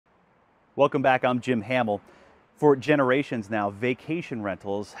Welcome back. I'm Jim Hamill. For generations now, vacation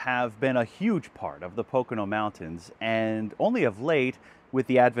rentals have been a huge part of the Pocono Mountains, and only of late, with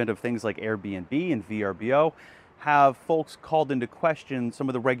the advent of things like Airbnb and VRBO, have folks called into question some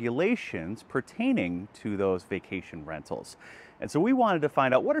of the regulations pertaining to those vacation rentals. And so we wanted to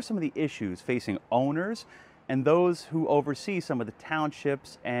find out what are some of the issues facing owners and those who oversee some of the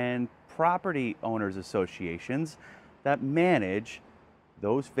townships and property owners associations that manage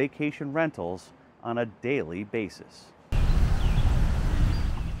those vacation rentals on a daily basis.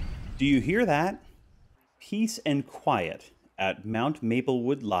 Do you hear that? Peace and quiet at Mount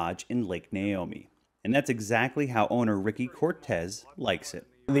Maplewood Lodge in Lake Naomi. And that's exactly how owner Ricky Cortez likes it.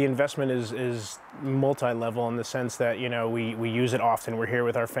 The investment is multi-level in the sense that, we use it often. We're here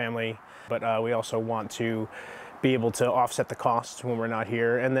with our family, but we also want to be able to offset the costs when we're not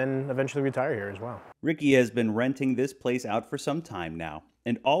here and then eventually retire here as well. Ricky has been renting this place out for some time now,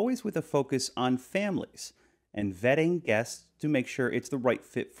 and always with a focus on families and vetting guests to make sure it's the right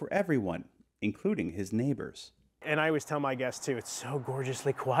fit for everyone, including his neighbors. And I always tell my guests too, it's so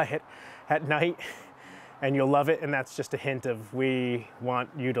gorgeously quiet at night and you'll love it, and that's just a hint of we want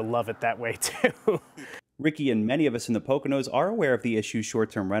you to love it that way too. Ricky and many of us in the Poconos are aware of the issues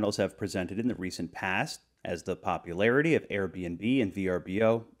short-term rentals have presented in the recent past as the popularity of Airbnb and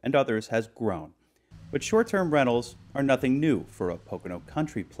VRBO and others has grown. But short-term rentals are nothing new for a Pocono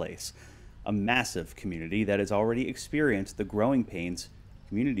country place, a massive community that has already experienced the growing pains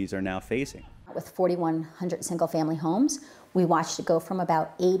communities are now facing. With 4,100 single-family homes, we watched it go from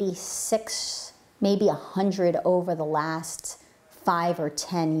about 86, maybe 100 over the last 5 or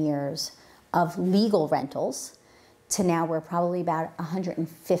 10 years of legal rentals to now we're probably about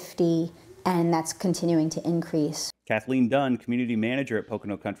 150, and that's continuing to increase. Kathleen Dunn, community manager at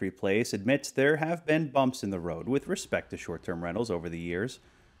Pocono Country Place, admits there have been bumps in the road with respect to short-term rentals over the years,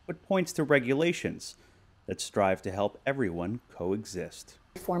 but points to regulations that strive to help everyone coexist.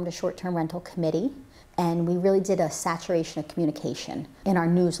 We formed a short-term rental committee, and we really did a saturation of communication in our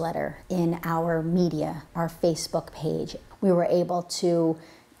newsletter, in our media, our Facebook page. We were able to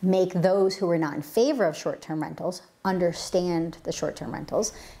make those who were not in favor of short-term rentals understand the short-term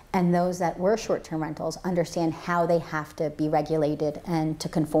rentals, and those that were short-term rentals understand how they have to be regulated and to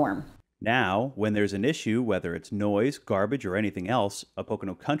conform. Now, when there's an issue, whether it's noise, garbage, or anything else, a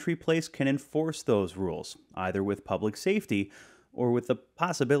Pocono Country Place can enforce those rules, either with public safety or with the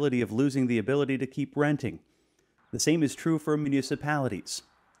possibility of losing the ability to keep renting. The same is true for municipalities.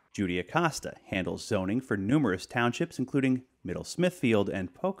 Judy Acosta handles zoning for numerous townships, including Middle Smithfield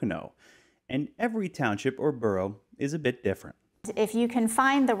and Pocono, and every township or borough is a bit different. If you can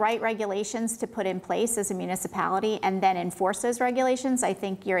find the right regulations to put in place as a municipality and then enforce those regulations, I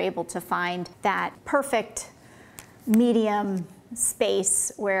think you're able to find that perfect medium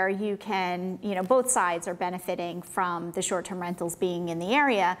space where you can, both sides are benefiting from the short-term rentals being in the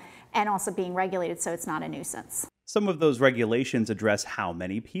area and also being regulated so it's not a nuisance. Some of those regulations address how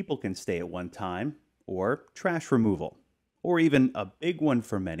many people can stay at one time, or trash removal, or even a big one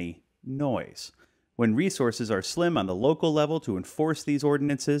for many, noise. When resources are slim on the local level to enforce these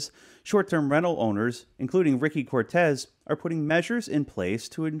ordinances, short-term rental owners, including Ricky Cortez, are putting measures in place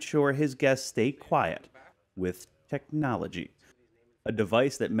to ensure his guests stay quiet with technology, a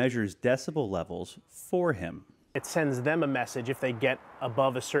device that measures decibel levels for him. It sends them a message if they get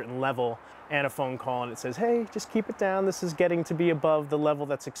above a certain level and a phone call, and it says, hey, just keep it down. This is getting to be above the level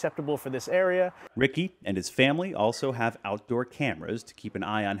that's acceptable for this area. Ricky and his family also have outdoor cameras to keep an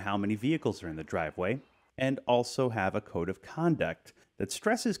eye on how many vehicles are in the driveway, and also have a code of conduct that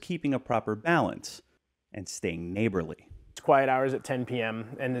stresses keeping a proper balance and staying neighborly. It's quiet hours at 10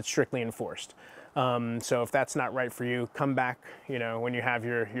 p.m. and it's strictly enforced. So if that's not right for you, come back, when you have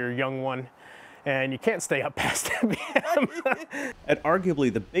your young one, and you can't stay up past 10 p.m. At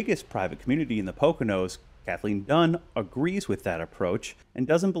arguably the biggest private community in the Poconos, Kathleen Dunn agrees with that approach and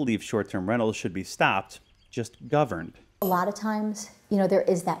doesn't believe short-term rentals should be stopped, just governed. A lot of times, there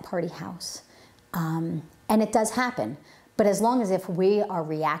is that party house, and it does happen. But as long as if we are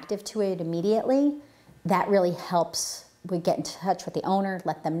reactive to it immediately, that really helps. We get in touch with the owner,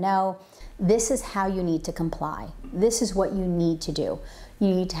 let them know, this is how you need to comply. This is what you need to do. You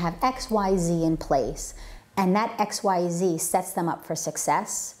need to have X, Y, Z in place. And that X, Y, Z sets them up for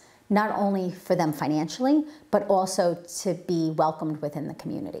success, not only for them financially, but also to be welcomed within the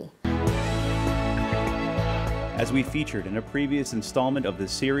community. As we featured in a previous installment of the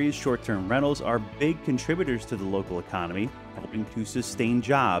series, short-term rentals are big contributors to the local economy, helping to sustain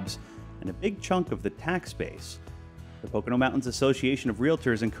jobs and a big chunk of the tax base. The Pocono Mountains Association of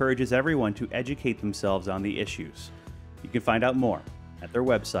Realtors encourages everyone to educate themselves on the issues. You can find out more at their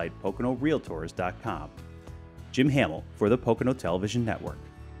website, PoconoRealtors.com. Jim Hamill for the Pocono Television Network.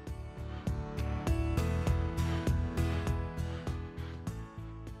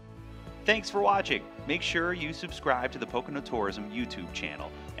 Thanks for watching. Make sure you subscribe to the Pocono Tourism YouTube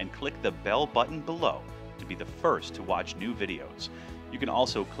channel and click the bell button below to be the first to watch new videos. You can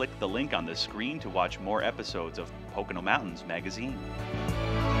also click the link on the screen to watch more episodes of Pocono Mountains magazine.